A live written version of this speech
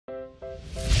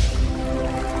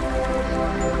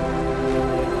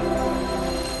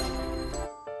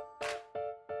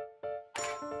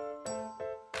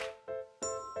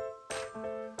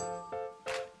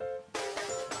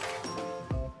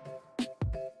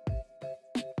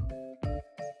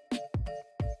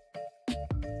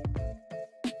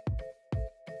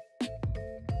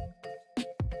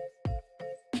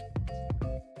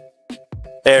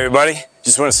Hey everybody,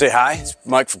 just want to say hi. It's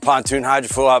Mike from Pontoon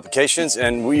Hydrofoil Applications,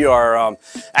 and we are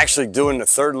actually doing the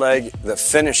third leg, the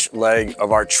finish leg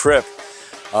of our trip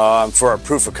for our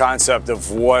proof of concept of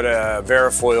what a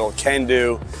VARA Foil can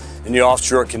do in the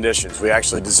offshore conditions. We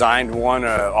actually designed one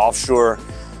offshore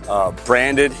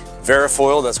branded VARA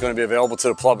Foil that's going to be available to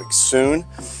the public soon,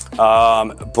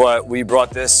 but we brought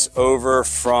this over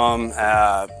from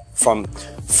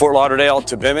Fort Lauderdale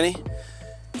to Bimini.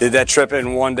 Did that trip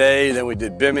in one day, then we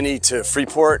did Bimini to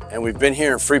Freeport, and we've been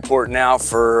here in Freeport now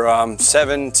for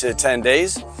 7 to 10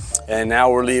 days, and now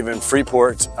we're leaving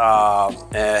Freeport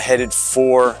headed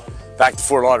back to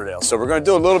Fort Lauderdale. So we're going to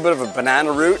do a little bit of a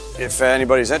banana route. If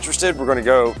anybody's interested, we're going to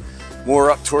go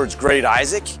more up towards Great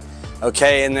Isaac,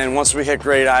 okay, and then once we hit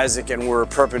Great Isaac and we're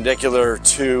perpendicular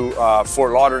to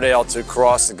Fort Lauderdale to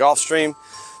cross the Gulf Stream,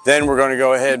 then we're going to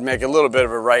go ahead and make a little bit of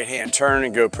a right-hand turn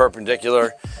and go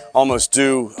perpendicular, almost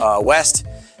due west,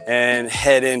 and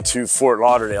head into Fort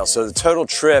Lauderdale. So the total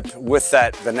trip with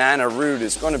that banana route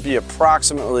is going to be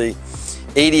approximately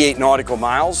 88 nautical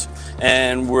miles,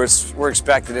 and we're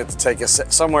expecting it to take us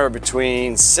somewhere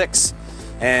between 6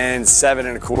 and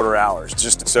 7.25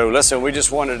 hours. So listen, we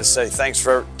just wanted to say thanks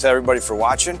to everybody for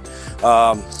watching.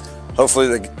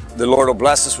 Hopefully the Lord will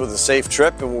bless us with a safe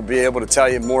trip, and we'll be able to tell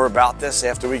you more about this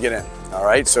after we get in. All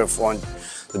right, so on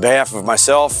the behalf of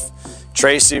myself,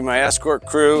 Tracy, my escort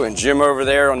crew, and Jim over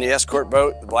there on the escort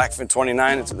boat, the Blackfin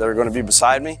 29, that are going to be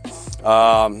beside me,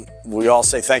 we all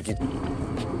say thank you.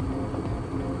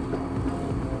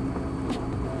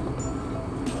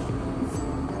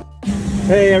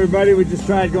 Hey everybody, we just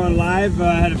tried going live.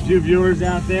 I had a few viewers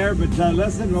out there, but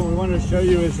listen, what we wanted to show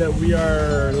you is that we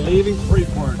are leaving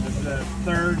Freeport. This is the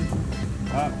third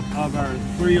of our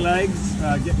 3 legs,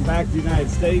 getting back to the United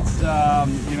States.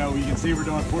 You know, you can see we're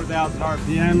doing 4,000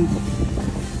 RPMs.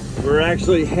 We're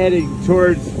actually heading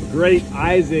towards Great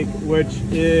Isaac, which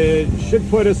should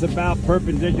put us about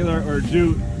perpendicular or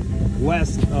due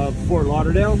west of Fort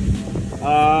Lauderdale.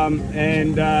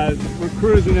 We're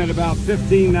cruising at about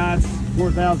 15 knots,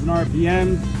 4,000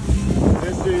 RPMs.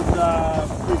 This is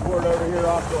Freeport over here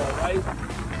off to our right.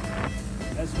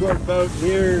 Escort boat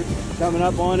here coming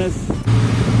up on us.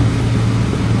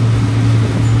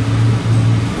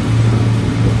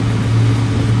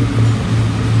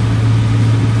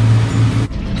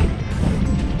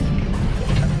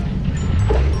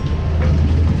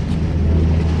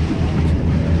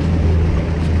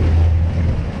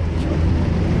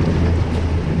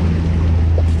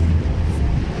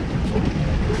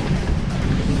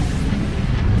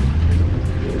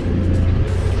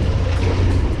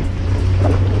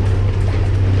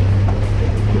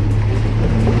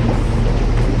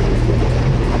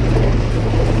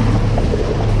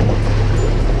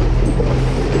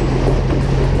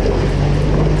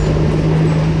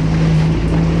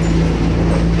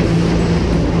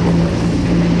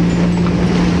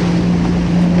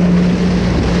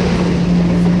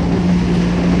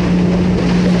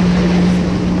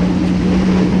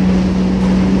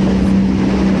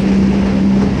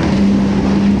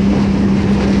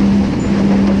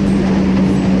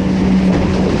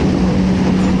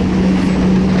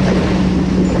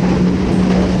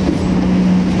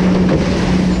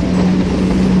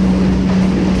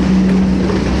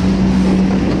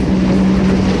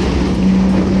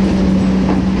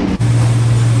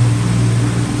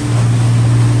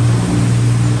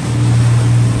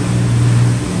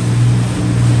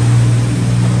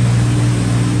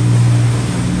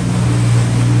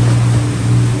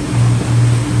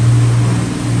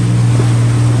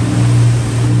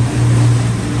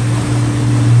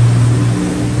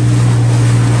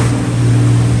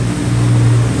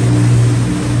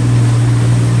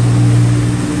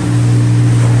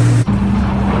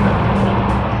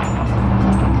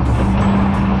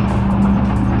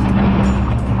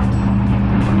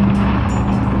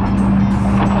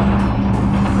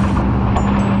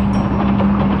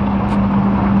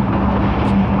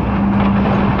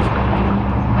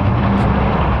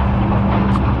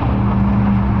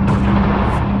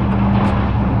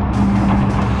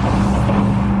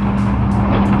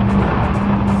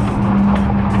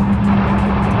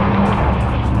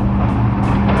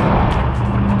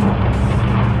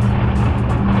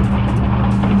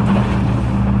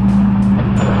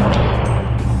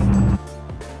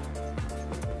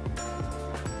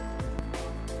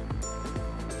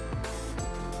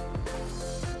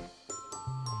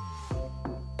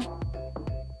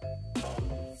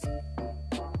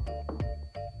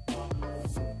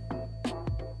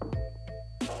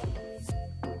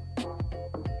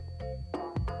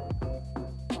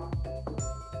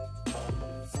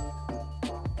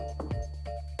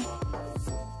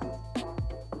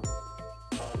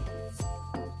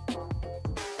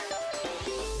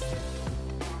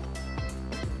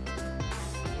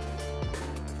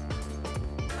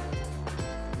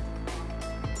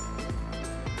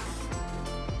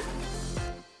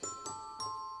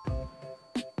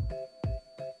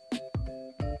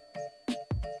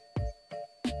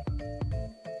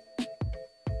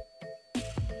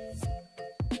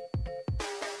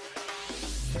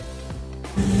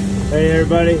 Hey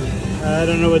everybody, I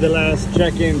don't know what the last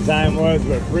check-in time was,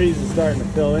 but breeze is starting to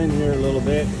fill in here a little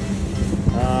bit.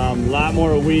 A lot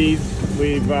more weeds.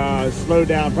 We've slowed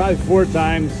down probably 4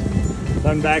 times,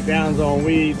 done back downs on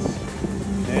weeds,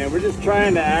 and we're just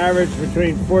trying to average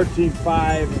between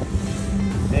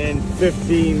 14.5 and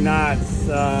 15 knots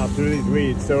through these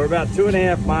weeds. So we're about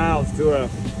 2.5 miles to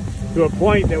a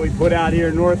point that we put out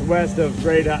here northwest of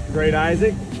Great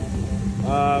Isaac. You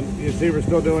can see we're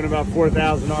still doing about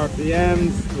 4,000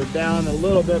 RPMs. We're down a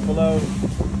little bit below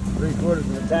 3/4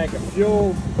 of a tank of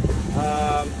fuel.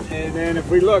 And then if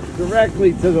we look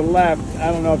directly to the left,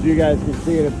 I don't know if you guys can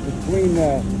see it, it's between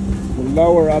the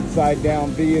lower upside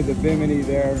down V of the Bimini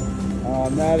there.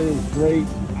 That is Great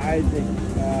Isaac,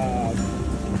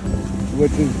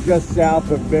 which is just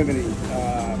south of Bimini.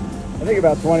 I think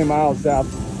about 20 miles south.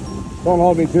 Don't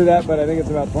hold me to that, but I think it's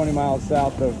about 20 miles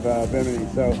south of Bimini.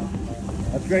 So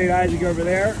that's Great Isaac over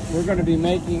there. We're going to be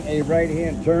making a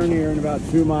right-hand turn here in about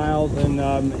 2 miles and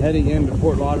heading into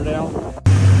Fort Lauderdale.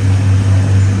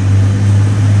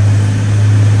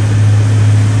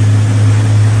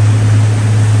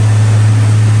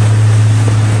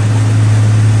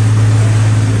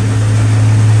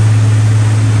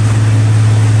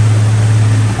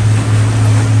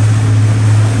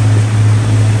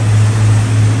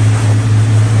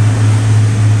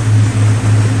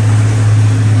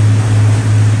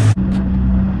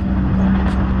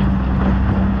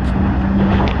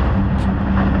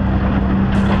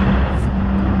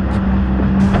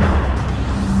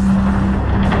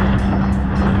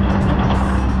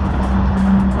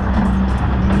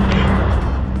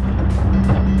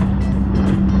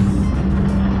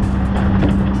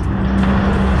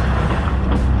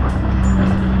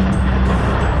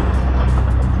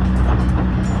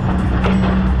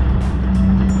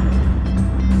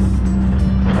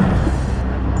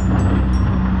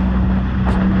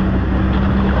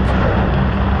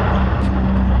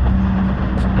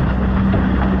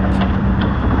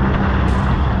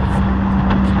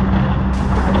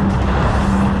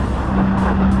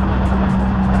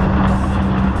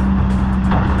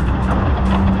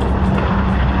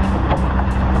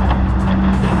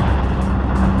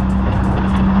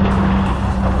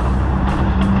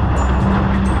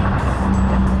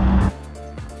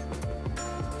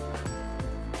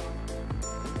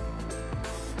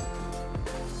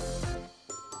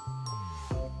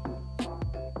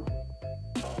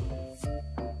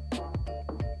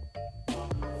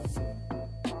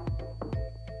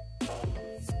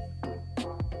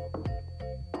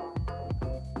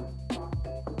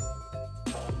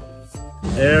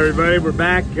 Hey everybody, we're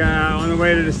back on the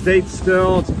way to the States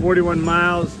still. It's 41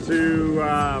 miles to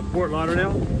Fort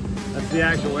Lauderdale. That's the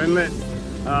actual inlet.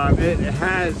 It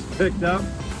has picked up.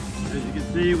 As you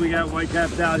can see, we got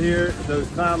whitecaps out here. Those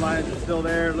cloud lines are still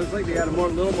there. It looks like they got a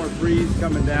little more breeze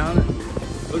coming down.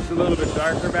 It looks a little bit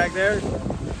darker back there.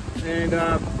 And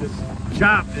this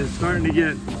chop is starting to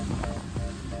get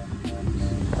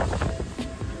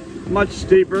much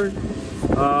steeper.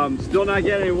 Still not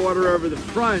getting any water over the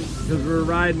front because we're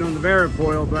riding on the VARA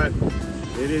Foil, but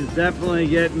it is definitely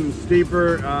getting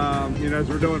steeper, you know, as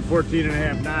we're doing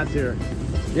 14.5 knots here.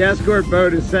 The escort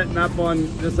boat is setting up on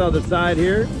this other side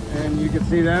here, and you can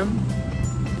see them.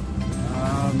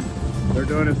 They're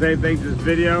doing the same thing to this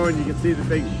video, and you can see the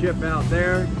big ship out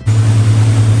there.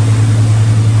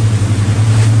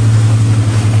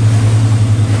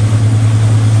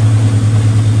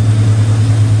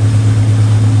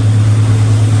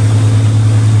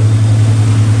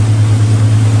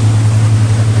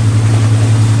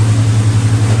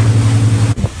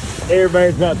 Hey everybody,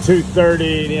 it's about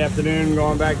 2:30 in the afternoon,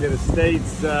 going back to the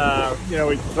States. You know,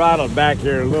 we throttled back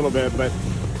here a little bit, but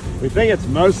we think it's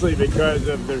mostly because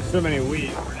of there's so many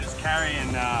weeds. We're just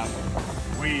carrying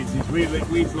weeds. These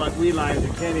weeds like weed lines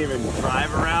you can't even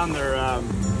drive around. They're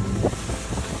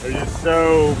just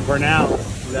so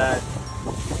pronounced that,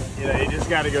 you know, you just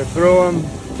got to go through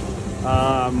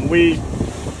them. We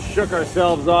shook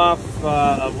ourselves off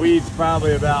of weeds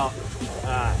probably about,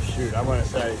 I want to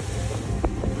say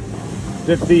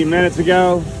 15 minutes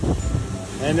ago,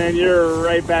 and then you're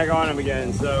right back on them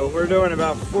again. So we're doing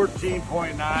about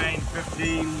 14.9,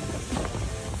 15,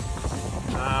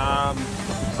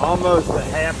 almost a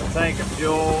half a tank of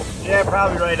fuel. Yeah,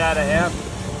 probably right at a half.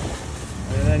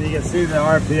 And then you can see the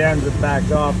RPMs have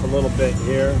backed off a little bit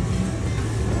here,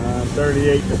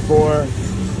 38 to 4.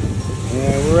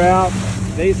 And we're out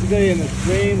basically in the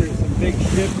stream. There's some big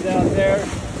ships out there.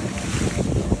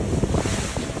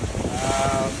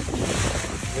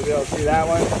 Maybe I'll see that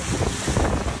one.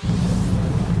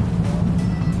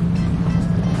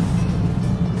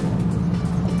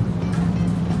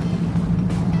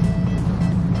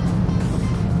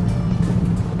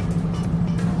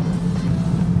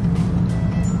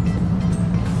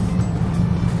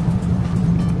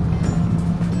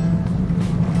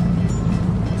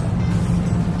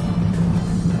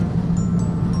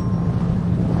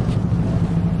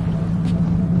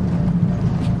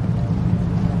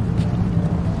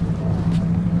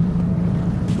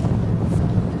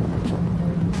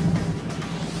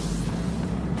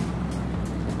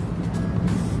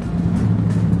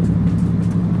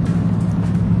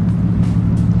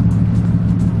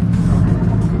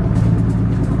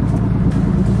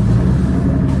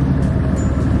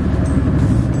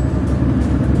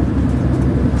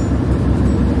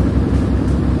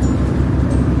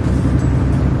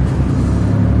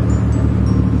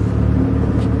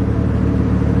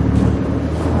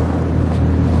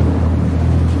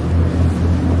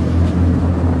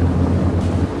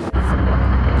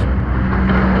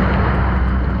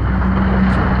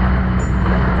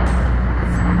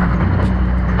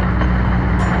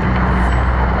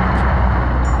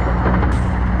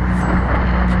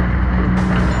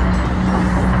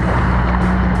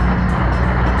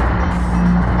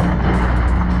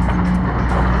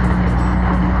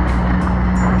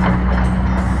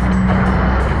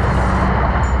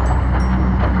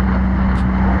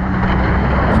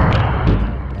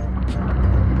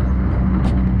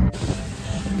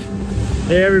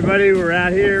 Hey everybody, we're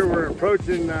out here. We're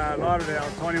approaching Lauderdale,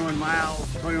 21 miles,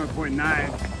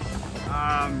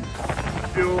 21.9.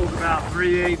 Fuel's about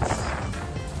 3/8,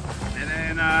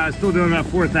 and then still doing about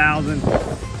 4,000.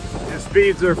 The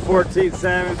speeds are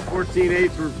 14.7s,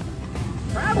 14.8s. We're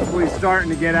probably starting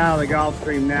to get out of the Gulf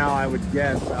Stream now, I would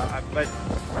guess. But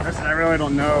listen, I really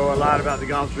don't know a lot about the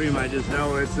Gulf Stream. I just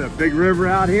know it's a big river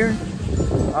out here.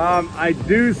 I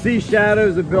do see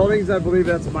shadows of buildings. I believe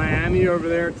that's Miami over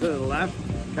there to the left,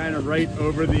 kind of right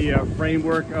over the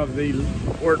framework of the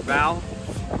port bow.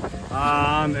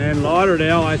 And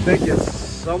Lauderdale, I think, is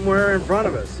somewhere in front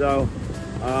of us. So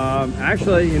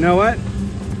actually, you know what?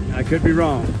 I could be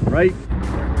wrong, right?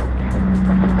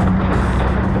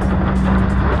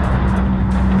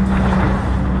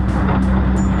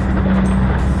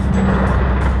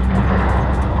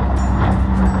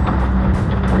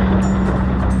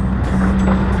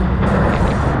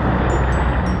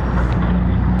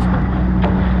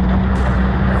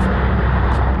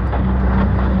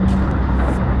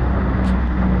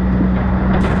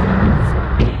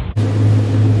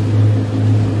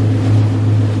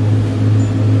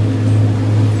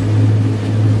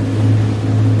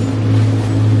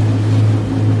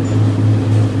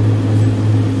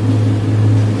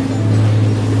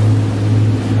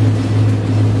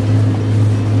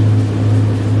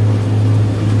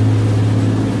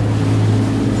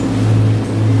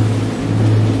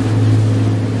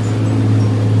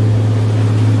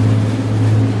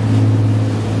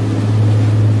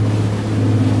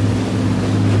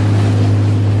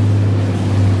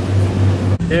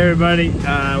 Hey everybody,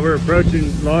 we're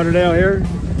approaching Lauderdale here,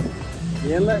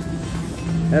 the inlet,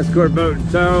 escort boat in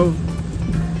tow.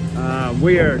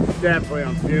 We are definitely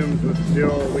on fumes with the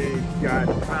fuel. We've got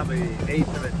probably 1/8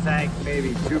 of a tank,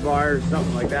 maybe 2 bars,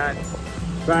 something like that.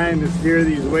 Trying to steer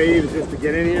these waves just to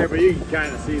get in here, but you can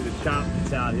kind of see the chop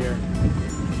that's out here.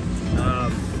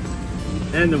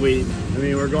 And the weed. I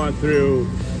mean, we're going through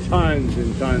tons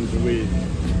and tons of weed.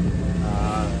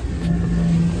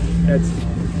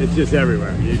 It's just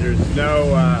everywhere. There's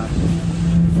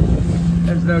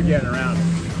no getting around it.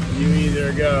 You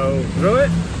either go through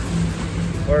it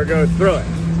or go through it.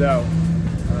 So,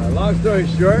 long story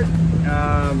short,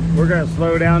 we're gonna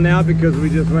slow down now because we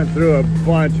just went through a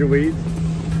bunch of weeds.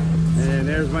 And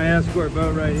there's my escort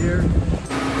boat right here.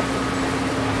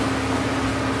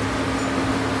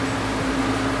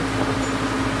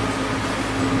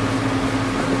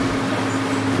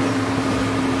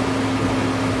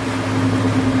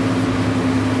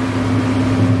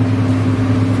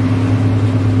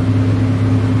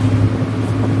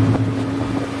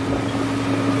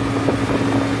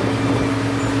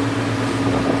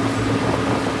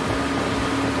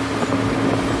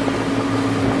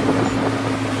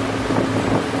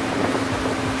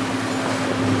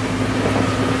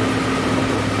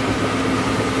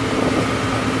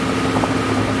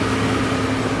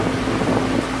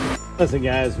 Listen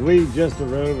guys, we just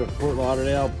arrived at Fort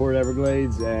Lauderdale, Port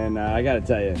Everglades, and I gotta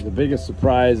tell you, the biggest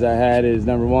surprise I had is,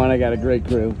 number one, I got a great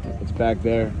crew. It's back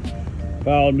there.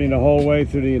 Followed me the whole way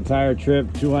through the entire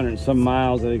trip, 200 and some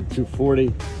miles, I think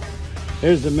 240.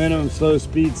 Here's the minimum slow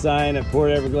speed sign at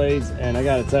Port Everglades, and I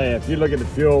gotta tell you, if you look at the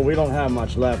fuel, we don't have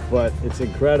much left, but it's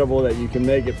incredible that you can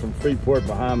make it from Freeport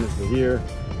Bahamas to here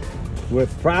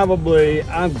with probably,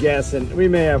 I'm guessing, we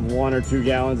may have 1 or 2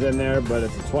 gallons in there, but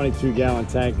it's a 22-gallon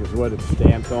tank is what it's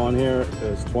stamped on here.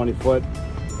 It's 20 foot,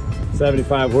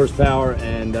 75 horsepower,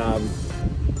 and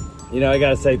you know, I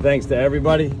gotta say thanks to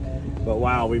everybody, but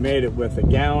wow, we made it with 1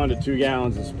 gallon to 2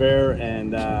 gallons to spare,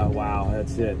 and wow,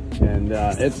 that's it. And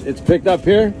it's picked up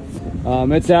here.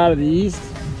 It's out of the east,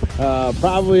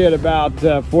 probably at about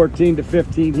 14 to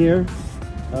 15 here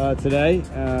today,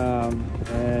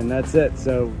 and that's it.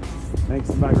 So thanks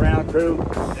to my ground crew.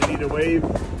 They need to wave,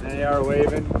 they are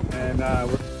waving, and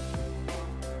we're